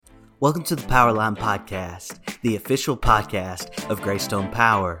Welcome to the Powerline Podcast, the official podcast of Greystone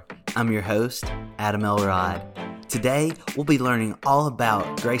Power. I'm your host, Adam Elrod. Today, we'll be learning all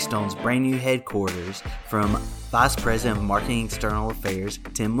about Greystone's brand new headquarters from Vice President of Marketing and External Affairs,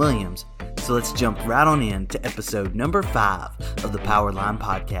 Tim Williams. So let's jump right on in to episode number 5 of the Powerline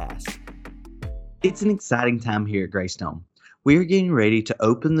Podcast. It's an exciting time here at Greystone. We are getting ready to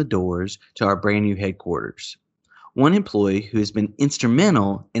open the doors to our brand new headquarters. One employee who has been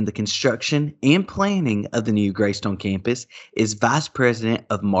instrumental in the construction and planning of the new Greystone campus is Vice President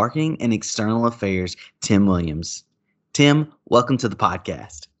of Marketing and External Affairs, Tim Williams. Tim, welcome to the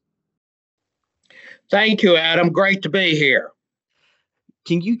podcast. Thank you, Adam. Great to be here.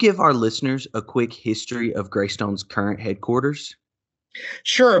 Can you give our listeners a quick history of Greystone's current headquarters?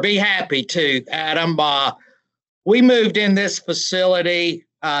 Sure, be happy to, Adam. We moved in this facility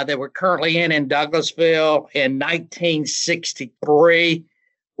that we're currently in Douglasville in 1963.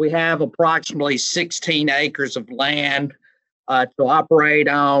 We have approximately 16 acres of land to operate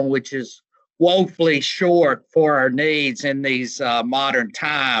on, which is woefully short for our needs in these modern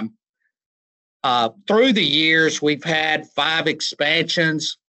times. Through the years, we've had 5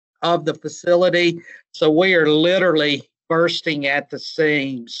 expansions of the facility, so we are literally bursting at the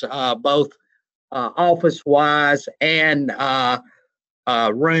seams, both office-wise and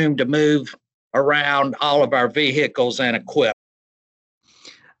room to move around all of our vehicles and equipment.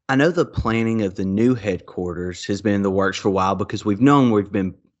 I know the planning of the new headquarters has been in the works for a while because we've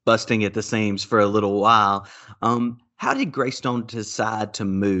been busting at the seams for a little while. How did Greystone decide to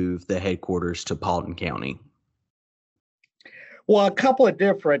move the headquarters to Paulding County? Well, a couple of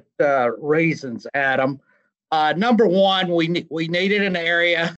different reasons, Adam. Number one, we needed an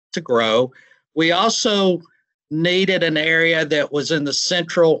area to grow. We also needed an area that was in the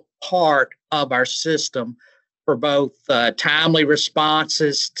central part of our system for both timely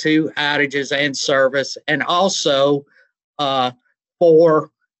responses to outages and service, and also for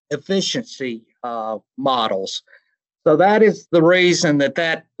efficiency models. So that is the reason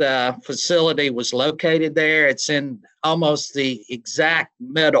that facility was located there. It's in almost the exact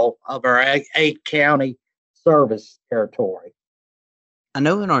middle of our 8-county service territory. I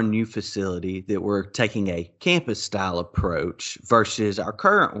know in our new facility that we're taking a campus-style approach versus our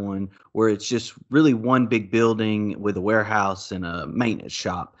current one where it's just really one big building with a warehouse and a maintenance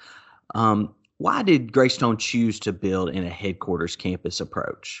shop. Why did Greystone choose to build in a headquarters campus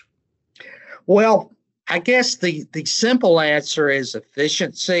approach? Well, I guess the simple answer is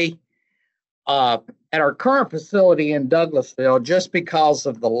efficiency. At our current facility in Douglasville, just because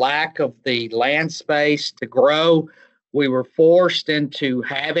of the lack of the land space to grow, we were forced into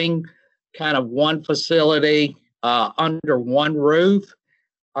having kind of one facility under one roof.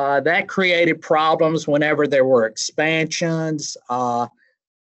 That created problems whenever there were expansions.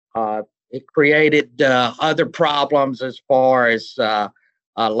 It created other problems as far as a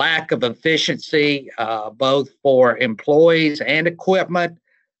lack of efficiency, both for employees and equipment.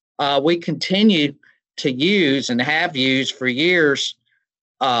 We continue to use and have used for years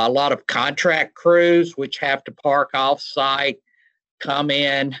a lot of contract crews, which have to park off-site, come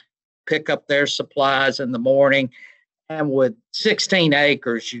in, pick up their supplies in the morning. And with 16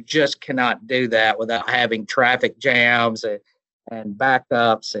 acres, you just cannot do that without having traffic jams and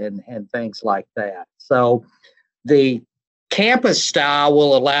backups and things like that. So the campus style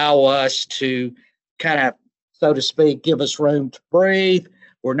will allow us to kind of, so to speak, give us room to breathe.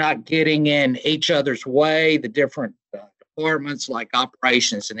 We're not getting in each other's way. The different departments like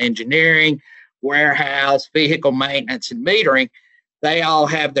operations and engineering, warehouse, vehicle maintenance, and metering, they all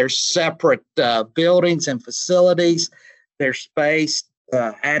have their separate buildings and facilities. They're spaced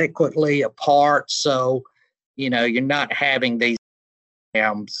adequately apart, so you're not having these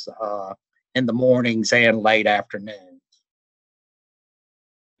jams in the mornings and late afternoons.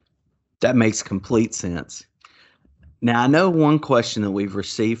 That makes complete sense. Now, I know one question that we've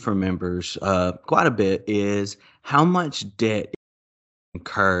received from members quite a bit is how much debt is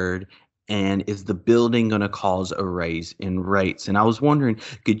incurred and is the building going to cause a raise in rates? And I was wondering,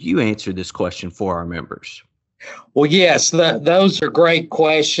 could you answer this question for our members? Well, yes, those are great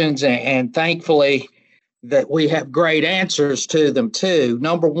questions, and thankfully that we have great answers to them too.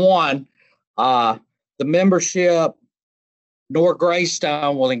 Number one, the membership nor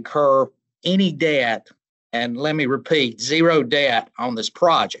Greystone will incur any debt. And let me repeat, 0 debt on this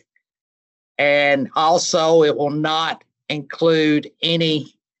project. And also, it will not include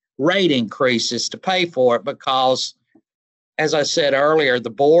any rate increases to pay for it because, as I said earlier, the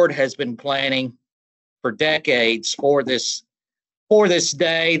board has been planning for decades for this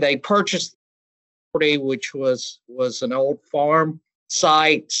day. They purchased the property, which was an old farm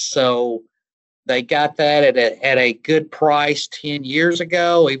site. So they got that at a good price 10 years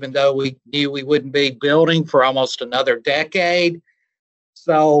ago, even though we knew we wouldn't be building for almost another decade.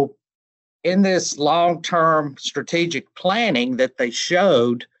 So in this long-term strategic planning that they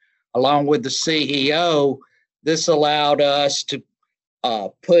showed, along with the CEO, this allowed us to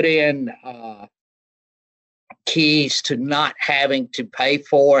put in keys to not having to pay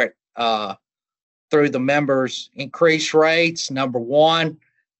for it through the members' increased rates. Number one,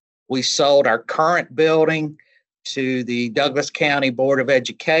 we sold our current building to the Douglas County Board of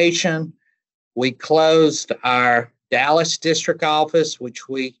Education. We closed our Dallas district office, which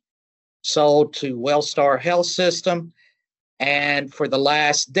we sold to Wellstar Health System. And for the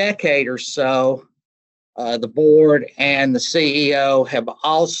last decade or so, the board and the CEO have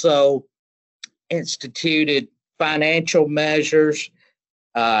also instituted financial measures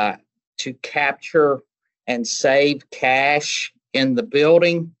to capture and save cash in the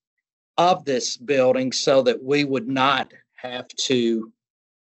building of this building so that we would not have to,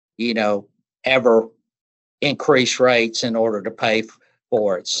 ever increase rates in order to pay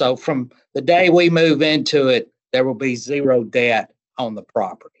for it. So from the day we move into it, there will be zero debt on the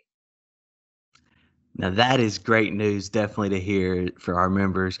property. Now that is great news, definitely to hear for our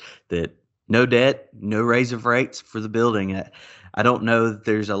members, that no debt, no raise of rates for the building. I don't know that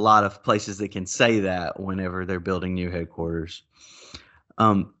there's a lot of places that can say that whenever they're building new headquarters.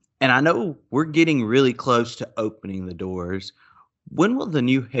 And I know we're getting really close to opening the doors. When will the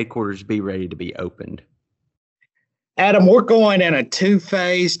new headquarters be ready to be opened? Adam, we're going in a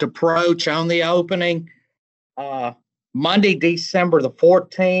two-phased approach on the opening. Monday, December the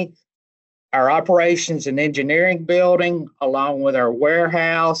 14th, our operations and engineering building, along with our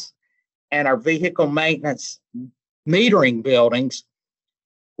warehouse and our vehicle maintenance metering buildings,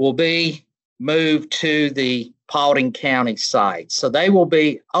 will be moved to the Paulding County site. So they will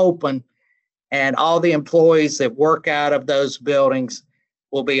be open, and all the employees that work out of those buildings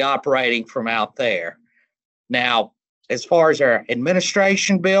will be operating from out there. Now, as far as our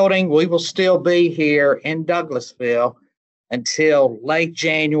administration building, we will still be here in Douglasville until late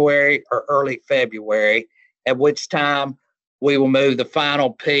January or early February, at which time we will move the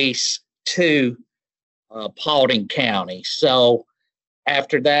final piece to Paulding County. So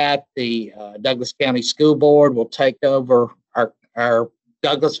after that, the Douglas County School Board will take over our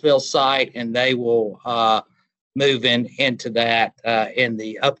Douglasville site, and they will move into that in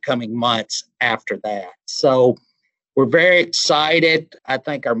the upcoming months after that. So we're very excited. I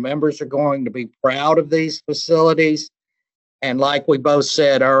think our members are going to be proud of these facilities. And like we both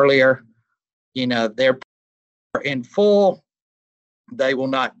said earlier, they're in full. They will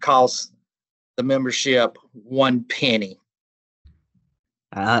not cost the membership one penny.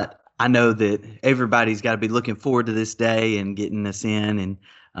 I know that everybody's got to be looking forward to this day and getting us in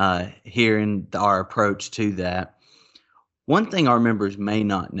and hearing our approach to that. One thing our members may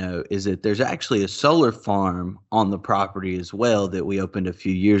not know is that there's actually a solar farm on the property as well that we opened a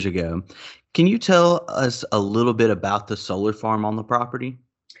few years ago. Can you tell us a little bit about the solar farm on the property?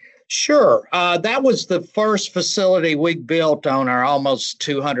 Sure. That was the first facility we built on our almost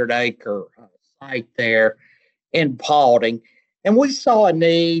 200-acre site there in Paulding. And we saw a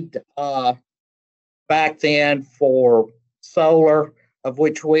need back then for solar, of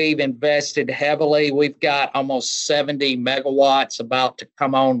which we've invested heavily. We've got almost 70 megawatts about to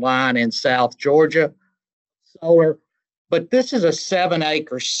come online in South Georgia solar. But this is a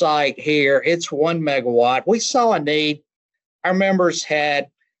 7-acre site here. It's 1 megawatt. We saw a need. Our members had,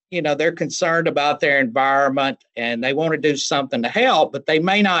 they're concerned about their environment and they want to do something to help, but they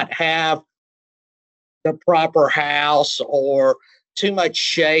may not have the proper house or too much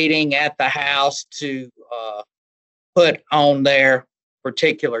shading at the house to put on their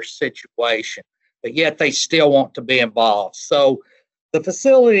particular situation, but yet they still want to be involved. So the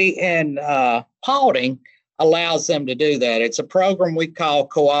facility in Paulding allows them to do that. It's a program we call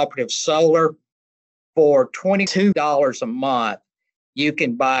Cooperative Solar. For $22 a month, you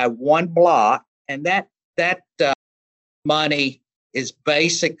can buy one block, and that money is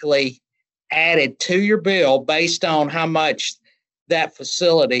basically added to your bill based on how much that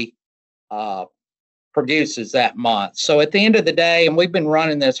facility produces that month. So at the end of the day, and we've been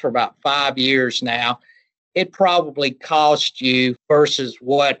running this for about 5 years now, it probably cost you, versus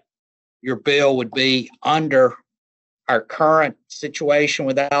what your bill would be under our current situation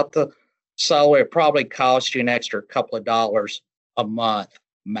without the solar, it probably costs you an extra couple of dollars a month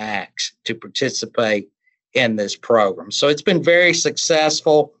max to participate in this program. So it's been very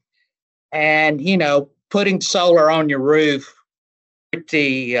successful. And, putting solar on your roof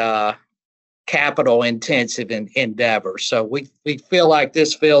pretty capital intensive endeavor. So we feel like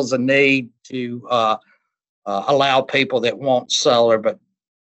this fills a need to allow people that want solar but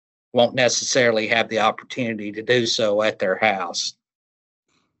won't necessarily have the opportunity to do so at their house.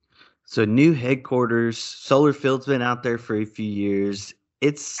 So new headquarters, solar field's been out there for a few years.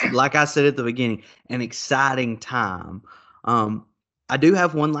 It's, like I said at the beginning, an exciting time. I do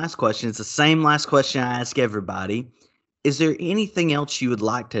have one last question. It's the same last question I ask everybody. Is there anything else you would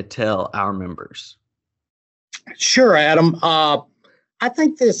like to tell our members? Sure, Adam. I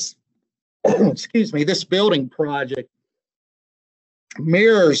think this, this building project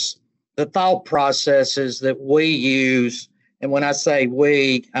mirrors the thought processes that we use. And when I say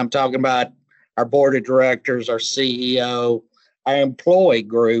we, I'm talking about our board of directors, our CEO, our employee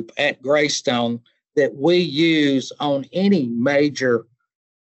group at Greystone, that we use on any major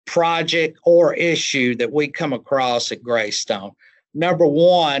project or issue that we come across at Greystone. Number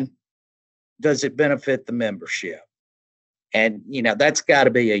one, does it benefit the membership? And, that's got to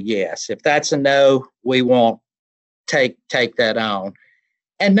be a yes. If that's a no, we won't take that on.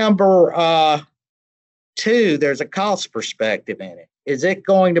 And number two, there's a cost perspective in it. Is it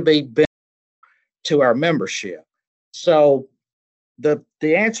going to be beneficial to our membership? So the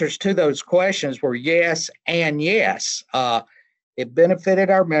answers to those questions were yes and yes. It benefited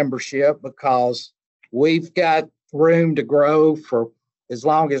our membership because we've got room to grow for as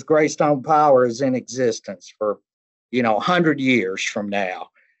long as Greystone Power is in existence, for 100 years from now.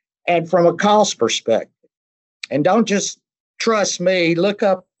 And from a cost perspective, and don't just trust me, look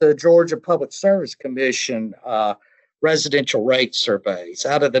up the Georgia Public Service Commission residential rate surveys.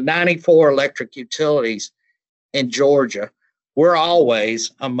 Out of the 94 electric utilities in Georgia, we're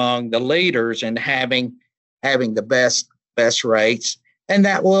always among the leaders in having the best rates, and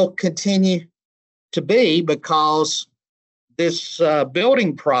that will continue to be because this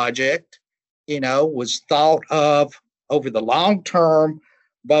building project, was thought of over the long term,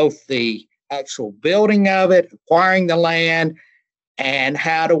 both the actual building of it, acquiring the land, and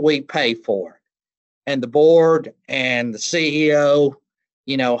how do we pay for it. And the board and the CEO,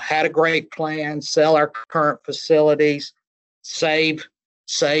 had a great plan, sell our current facilities, save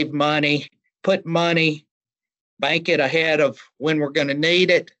money, put money, bank it ahead of when we're going to need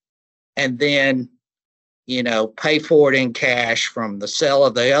it, and then, pay for it in cash from the sale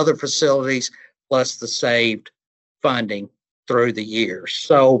of the other facilities plus the saved funding through the years.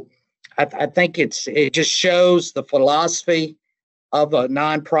 So I think it just shows the philosophy of a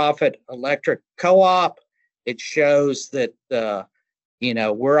nonprofit electric co-op. It shows that, we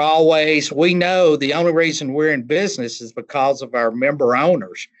know the only reason we're in business is because of our member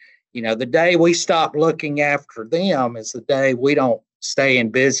owners. The day we stop looking after them is the day we don't stay in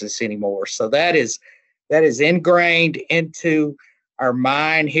business anymore. So that is ingrained into our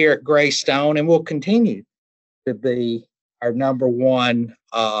mind here at Greystone, and will continue to be our number one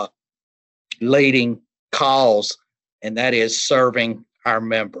leading cause, and that is serving our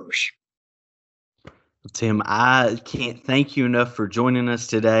members. Tim, I can't thank you enough for joining us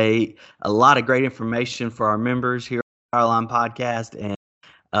today. A lot of great information for our members here on Powerline Podcast,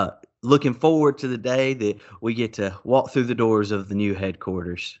 and looking forward to the day that we get to walk through the doors of the new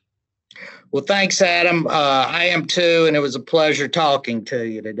headquarters. Well, thanks, Adam. I am too, and it was a pleasure talking to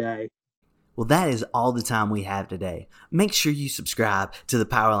you today. Well, that is all the time we have today. Make sure you subscribe to the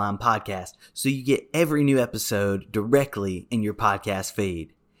Powerline Podcast so you get every new episode directly in your podcast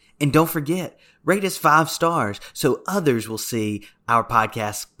feed. And don't forget, rate us 5 stars so others will see our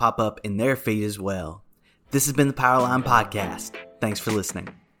podcast pop up in their feed as well. This has been the Powerline Podcast. Thanks for listening.